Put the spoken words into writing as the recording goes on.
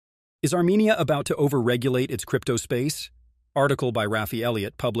Is Armenia about to overregulate its crypto space? Article by Rafi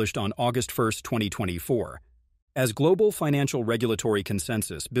Elliott published on August 1, 2024. As global financial regulatory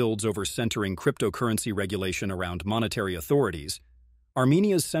consensus builds over centering cryptocurrency regulation around monetary authorities,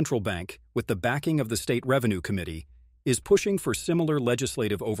 Armenia's central bank, with the backing of the State Revenue Committee, is pushing for similar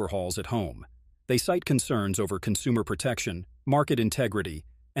legislative overhauls at home. They cite concerns over consumer protection, market integrity,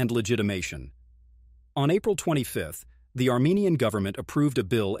 and legitimation. On April 25th, the Armenian government approved a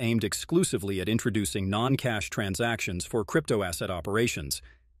bill aimed exclusively at introducing non-cash transactions for crypto asset operations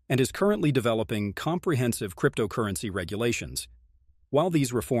and is currently developing comprehensive cryptocurrency regulations. While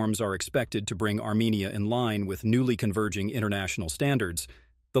these reforms are expected to bring Armenia in line with newly converging international standards,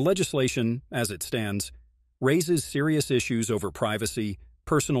 the legislation, as it stands, raises serious issues over privacy,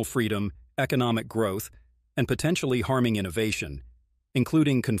 personal freedom, economic growth, and potentially harming innovation,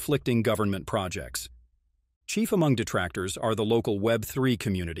 including conflicting government projects. Chief among detractors are the local Web3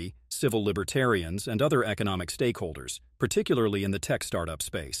 community, civil libertarians, and other economic stakeholders, particularly in the tech startup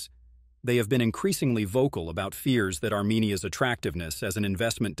space. They have been increasingly vocal about fears that Armenia's attractiveness as an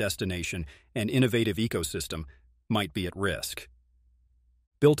investment destination and innovative ecosystem might be at risk.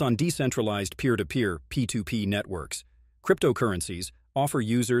 Built on decentralized peer-to-peer (P2P) networks, cryptocurrencies offer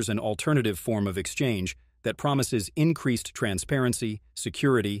users an alternative form of exchange that promises increased transparency,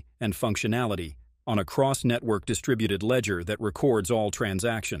 security, and functionality on a cross-network distributed ledger that records all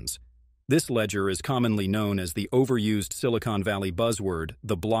transactions. This ledger is commonly known as the overused Silicon Valley buzzword,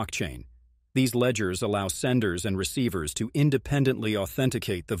 the blockchain. These ledgers allow senders and receivers to independently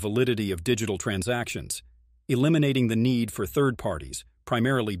authenticate the validity of digital transactions, eliminating the need for third parties,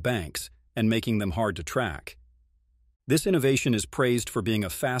 primarily banks, and making them hard to track. This innovation is praised for being a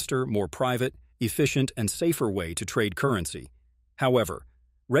faster, more private, efficient, and safer way to trade currency. However,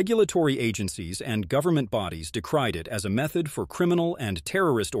 regulatory agencies and government bodies decried it as a method for criminal and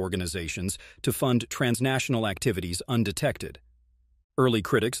terrorist organizations to fund transnational activities undetected. Early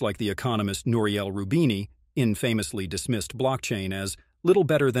critics like the economist Nouriel Roubini infamously dismissed blockchain as little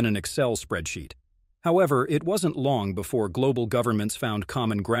better than an Excel spreadsheet. However, it wasn't long before global governments found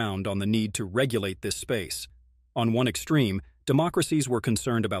common ground on the need to regulate this space. On one extreme, democracies were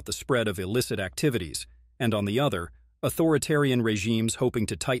concerned about the spread of illicit activities, and on the other, authoritarian regimes hoping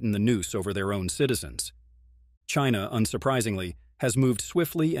to tighten the noose over their own citizens. China, unsurprisingly, has moved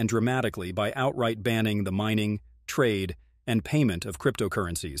swiftly and dramatically by outright banning the mining, trade, and payment of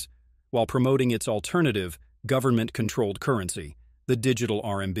cryptocurrencies, while promoting its alternative, government-controlled currency, the digital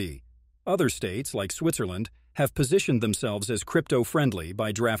RMB. Other states, like Switzerland, have positioned themselves as crypto-friendly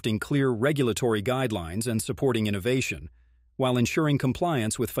by drafting clear regulatory guidelines and supporting innovation, while ensuring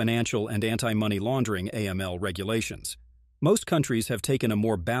compliance with financial and anti-money laundering (AML) regulations. Most countries have taken a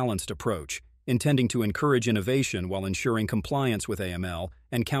more balanced approach, intending to encourage innovation while ensuring compliance with AML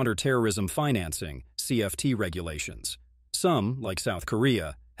and counterterrorism financing (CFT) regulations. Some, like South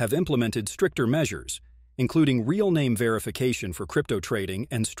Korea, have implemented stricter measures, including real name verification for crypto trading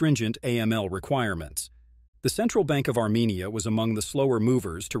and stringent AML requirements. The Central Bank of Armenia was among the slower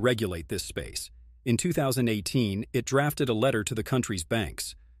movers to regulate this space. In 2018, it drafted a letter to the country's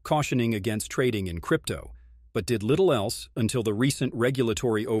banks, cautioning against trading in crypto, but did little else until the recent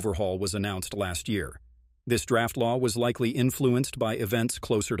regulatory overhaul was announced last year. This draft law was likely influenced by events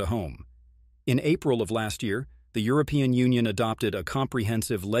closer to home. In April of last year, the European Union adopted a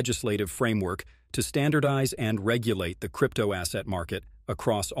comprehensive legislative framework to standardize and regulate the crypto asset market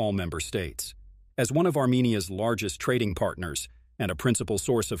across all member states. As one of Armenia's largest trading partners and a principal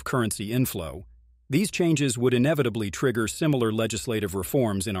source of currency inflow, these changes would inevitably trigger similar legislative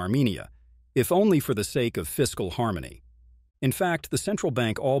reforms in Armenia, if only for the sake of fiscal harmony. In fact, the central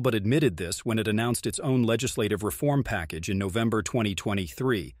bank all but admitted this when it announced its own legislative reform package in November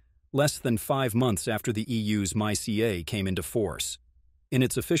 2023, less than 5 months after the EU's MyCA came into force. In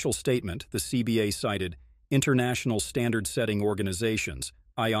its official statement, the CBA cited international standard-setting organizations,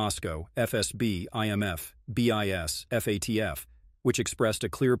 IOSCO, FSB, IMF, BIS, FATF, which expressed a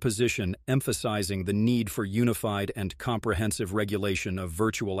clear position emphasizing the need for unified and comprehensive regulation of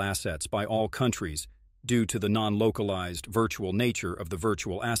virtual assets by all countries due to the non-localized virtual nature of the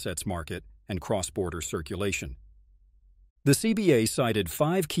virtual assets market and cross-border circulation. The CBA cited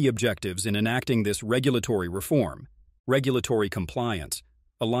 5 key objectives in enacting this regulatory reform: regulatory compliance,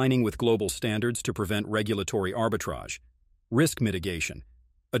 aligning with global standards to prevent regulatory arbitrage; risk mitigation,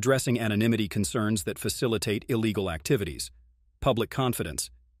 addressing anonymity concerns that facilitate illegal activities; public confidence,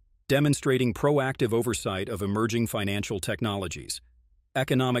 demonstrating proactive oversight of emerging financial technologies;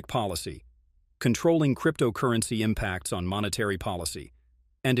 economic policy, controlling cryptocurrency impacts on monetary policy;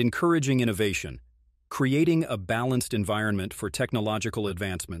 and encouraging innovation, creating a balanced environment for technological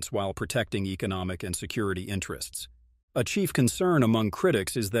advancements while protecting economic and security interests. A chief concern among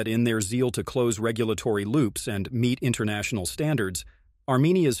critics is that in their zeal to close regulatory loops and meet international standards,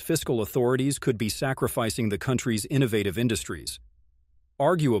 Armenia's fiscal authorities could be sacrificing the country's innovative industries.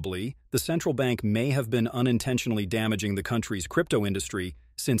 Arguably, the central bank may have been unintentionally damaging the country's crypto industry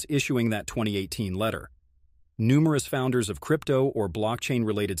since issuing that 2018 letter. Numerous founders of crypto or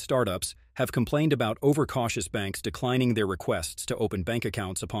blockchain-related startups have complained about overcautious banks declining their requests to open bank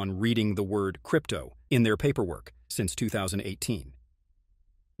accounts upon reading the word crypto in their paperwork since 2018.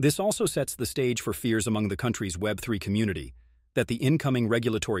 This also sets the stage for fears among the country's Web3 community that the incoming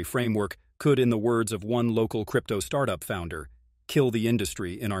regulatory framework could, in the words of one local crypto startup founder, kill the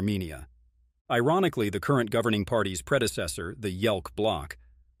industry in Armenia. Ironically, the current governing party's predecessor, the Yelk bloc,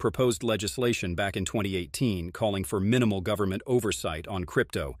 proposed legislation back in 2018 calling for minimal government oversight on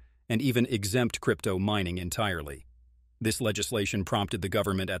crypto and even exempt crypto mining entirely. This legislation prompted the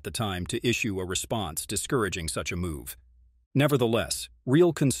government at the time to issue a response discouraging such a move. Nevertheless,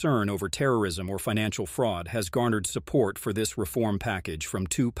 real concern over terrorism or financial fraud has garnered support for this reform package from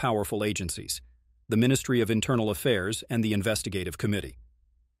two powerful agencies, the Ministry of Internal Affairs and the Investigative Committee.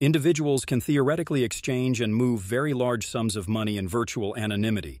 Individuals can theoretically exchange and move very large sums of money in virtual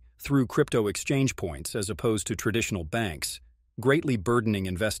anonymity through crypto exchange points as opposed to traditional banks, greatly burdening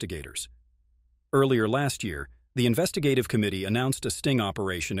investigators. Earlier last year, the Investigative Committee announced a sting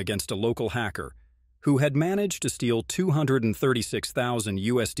operation against a local hacker who had managed to steal 236,000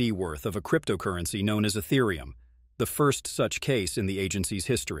 USD worth of a cryptocurrency known as Ethereum, the first such case in the agency's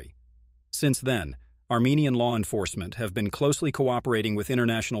history. Since then, Armenian law enforcement have been closely cooperating with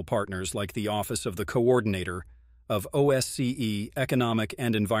international partners like the Office of the Coordinator of OSCE Economic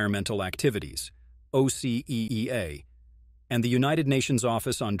and Environmental Activities, OCEEA, and the United Nations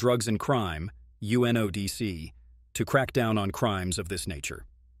Office on Drugs and Crime, UNODC, to crack down on crimes of this nature.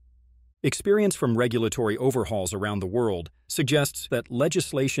 Experience from regulatory overhauls around the world suggests that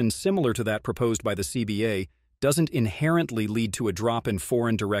legislation similar to that proposed by the CBA doesn't inherently lead to a drop in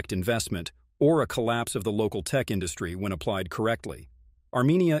foreign direct investment or a collapse of the local tech industry when applied correctly.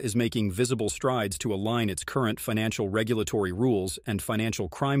 Armenia is making visible strides to align its current financial regulatory rules and financial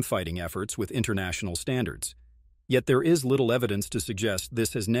crime-fighting efforts with international standards. Yet there is little evidence to suggest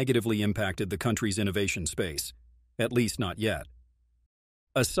this has negatively impacted the country's innovation space, at least not yet.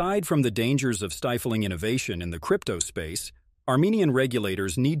 Aside from the dangers of stifling innovation in the crypto space, Armenian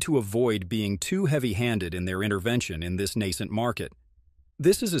regulators need to avoid being too heavy-handed in their intervention in this nascent market.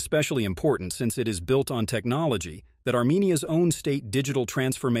 This is especially important since it is built on technology that Armenia's own state digital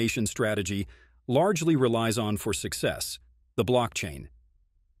transformation strategy largely relies on for success, the blockchain.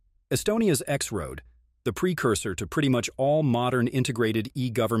 Estonia's X-Road, the precursor to pretty much all modern integrated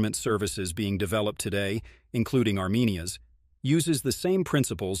e-government services being developed today, including Armenia's, uses the same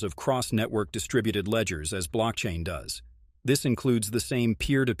principles of cross-network distributed ledgers as blockchain does. This includes the same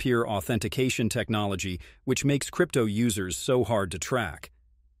peer-to-peer authentication technology which makes crypto users so hard to track.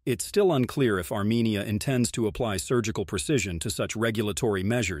 It's still unclear if Armenia intends to apply surgical precision to such regulatory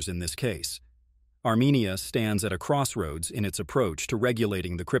measures in this case. Armenia stands at a crossroads in its approach to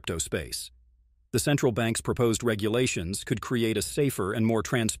regulating the crypto space. The central bank's proposed regulations could create a safer and more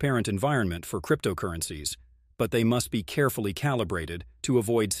transparent environment for cryptocurrencies, but they must be carefully calibrated to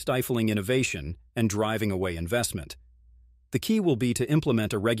avoid stifling innovation and driving away investment. The key will be to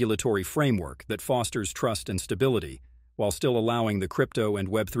implement a regulatory framework that fosters trust and stability, while still allowing the crypto and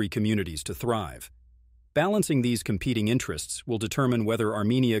Web3 communities to thrive. Balancing these competing interests will determine whether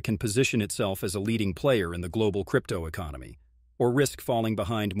Armenia can position itself as a leading player in the global crypto economy, or risk falling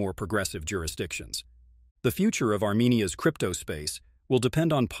behind more progressive jurisdictions. The future of Armenia's crypto space will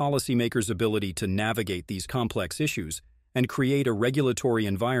depend on policymakers' ability to navigate these complex issues and create a regulatory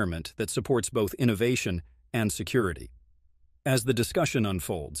environment that supports both innovation and security. As the discussion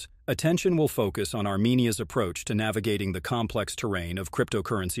unfolds, attention will focus on Armenia's approach to navigating the complex terrain of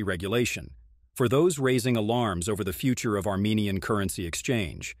cryptocurrency regulation. For those raising alarms over the future of Armenian currency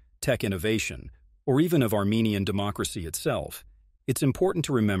exchange, tech innovation, or even of Armenian democracy itself, it's important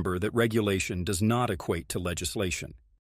to remember that regulation does not equate to legislation.